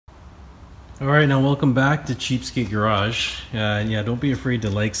All right, now welcome back to Cheapskate Garage. Yeah, don't be afraid to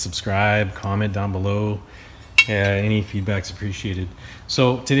like, subscribe, comment down below. Any feedback's appreciated.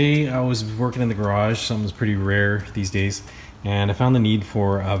 So today I was working in the garage, something's pretty rare these days, and I found the need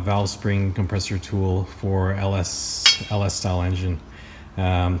for a valve spring compressor tool for LS style engine.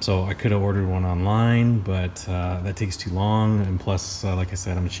 So I could have ordered one online, but that takes too long, and plus, like I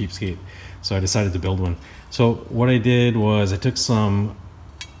said, I'm a cheapskate, so I decided to build one. So what I did was I took some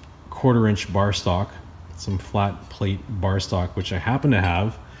 1/4 inch bar stock, some flat plate bar stock, which I happen to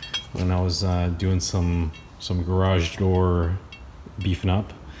have when I was doing some garage door beefing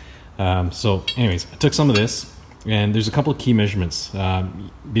up. So anyways, I took some of this, and there's a couple of key measurements.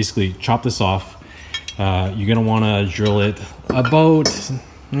 Basically, chop this off. You're gonna want to drill it about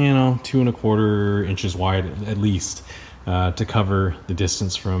 2¼ inches wide at least, to cover the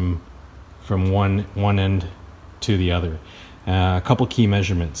distance from one end to the other. A couple key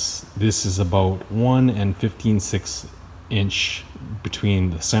measurements. This is about 1 15/6 inch between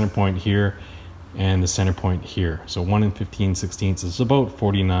the center point here and the center point here. So 1 15/16 is about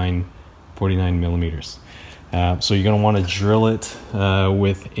 49 millimeters. So you're going to want to drill it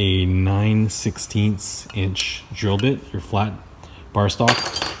with a 9/16 inch drill bit, your flat bar stock.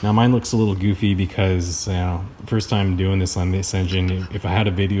 Now mine looks a little goofy because first time doing this on this engine. If I had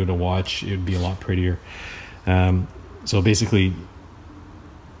a video to watch, it would be a lot prettier. So basically,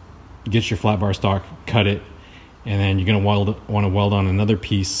 get your flat bar stock, cut it, and then you're going to want to weld on another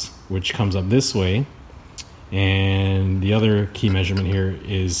piece which comes up this way. And the other key measurement here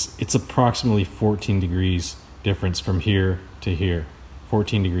is it's approximately 14 degrees difference from here to here.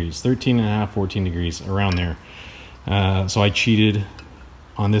 14 degrees, 13.5, 14 degrees, around there. So I cheated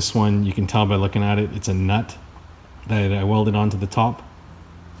on this one. You can tell by looking at it, it's a nut that I welded onto the top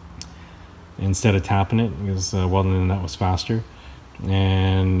instead of tapping it, because welding the nut was faster.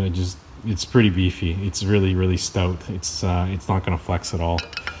 And it's pretty beefy. It's really stout. It's not going to flex at all.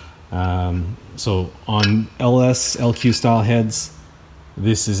 So on LS LQ style heads,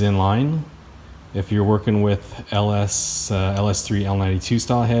 this is in line. If you're working with LS3 L92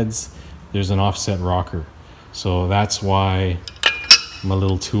 style heads, there's an offset rocker. So that's why my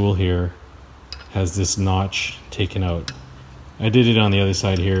little tool here has this notch taken out. I did it on the other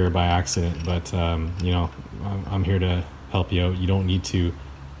side here by accident, but I'm here to help you out. You don't need to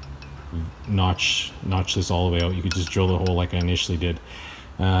notch this all the way out. You could just drill the hole like I initially did.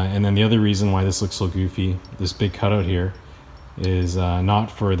 And then the other reason why this looks so goofy, this big cutout here, is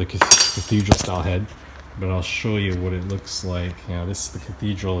not for the cathedral style head, but I'll show you what it looks like. The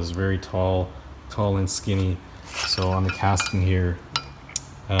cathedral is very tall and skinny. So on the casting here,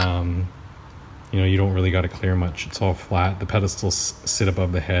 you don't really got to clear much. It's all flat. The pedestals sit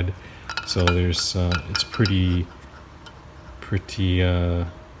above the head, so there's it's pretty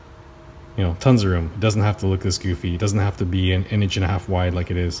tons of room. It doesn't have to look this goofy. It doesn't have to be an 1.5 inches wide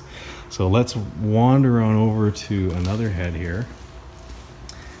like it is. So let's wander on over to another head here.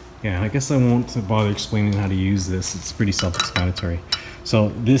 Yeah, I guess I won't bother explaining how to use this. It's pretty self-explanatory. So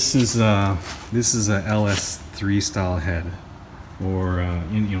this is a LS3 style head, or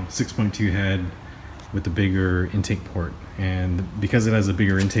 6.2 head with the bigger intake port. And because it has a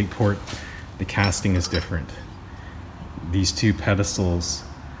bigger intake port, the casting is different. These two pedestals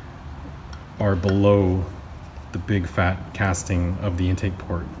are below the big fat casting of the intake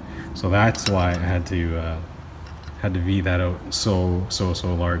port. So that's why I had to V that out so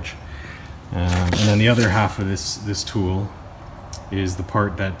large. And then the other half of this tool is the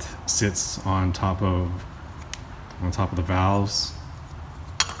part that sits on top of the valves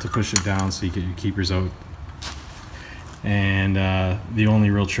to push it down so you get your keepers out. And the only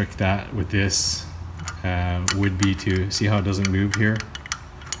real trick with this would be to see how it doesn't move here.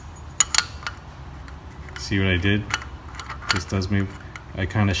 See what I did? This does move. I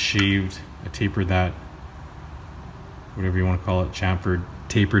kind of I tapered that, whatever you want to call it,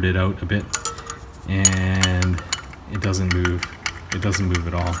 tapered it out a bit, and it doesn't move. It doesn't move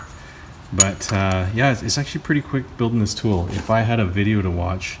at all. But yeah, it's actually pretty quick building this tool. If I had a video to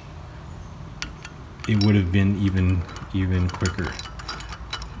watch, it would have been even quicker.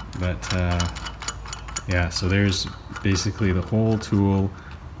 But yeah, so there's basically the whole tool.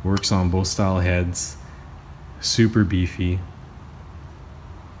 Works on both style heads. Super beefy.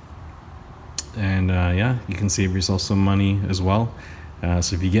 And yeah, you can save yourself some money as well.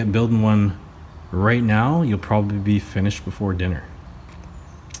 So if you get building one right now, you'll probably be finished before dinner.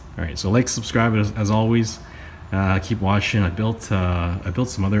 Alright, so like, subscribe as always. Keep watching. I built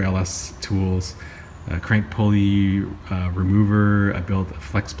some other LS tools, crank pulley remover. I built a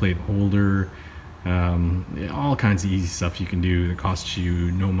flex plate holder, Yeah, all kinds of easy stuff you can do that costs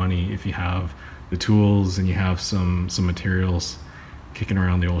you no money if you have the tools and you have some materials kicking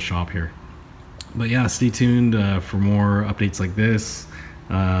around the old shop here. But yeah, stay tuned for more updates like this.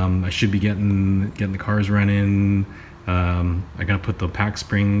 I should be getting the cars running. I gotta put the pack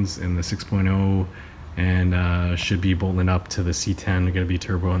springs in the 6.0 and should be bolting up to the C10. We're gonna be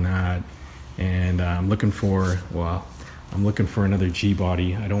turbo on that, and I'm looking for another G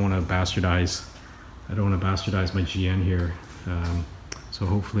body. I don't want to bastardize my GN here, so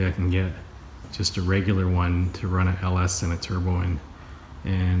hopefully I can get just a regular one to run an LS and a turbo in.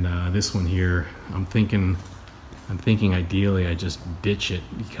 And this one here, I'm thinking ideally I just ditch it,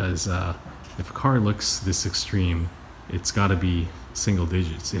 because if a car looks this extreme, it's got to be single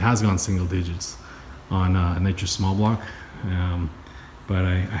digits. It has gone single digits on a nitrous small block, but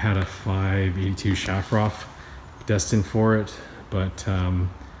I had a 582 Shafroth destined for it, but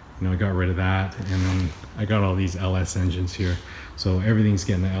you know, I got rid of that, and then I got all these LS engines here, so everything's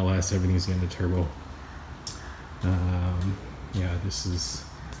getting the LS, everything's getting the turbo. Yeah, this is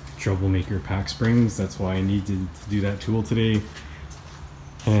troublemaker pack springs. That's why I needed to do that tool today.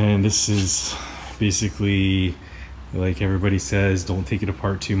 And this is basically, like everybody says, don't take it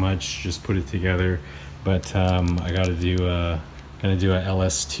apart too much, just put it together. But I gotta do a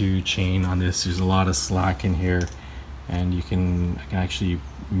LS2 chain on this. There's a lot of slack in here, and I can actually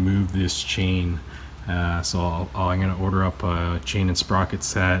move this chain. So I'm gonna order up a chain and sprocket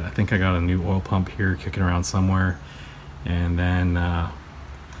set. I think I got a new oil pump here kicking around somewhere, and then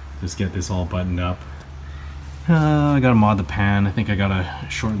just get this all buttoned up. I gotta mod the pan. I think I gotta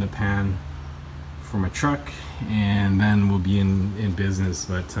shorten the pan for my truck, and then we'll be in business.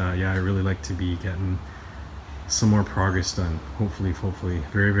 But yeah, I really like to be getting some more progress done, hopefully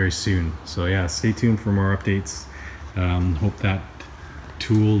very, very soon. So yeah, stay tuned for more updates. Hope that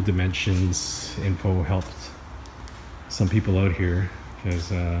tool dimensions info helped some people out here,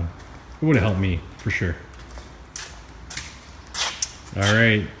 because it would have helped me for sure. All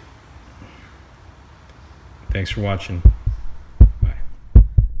right, thanks for watching.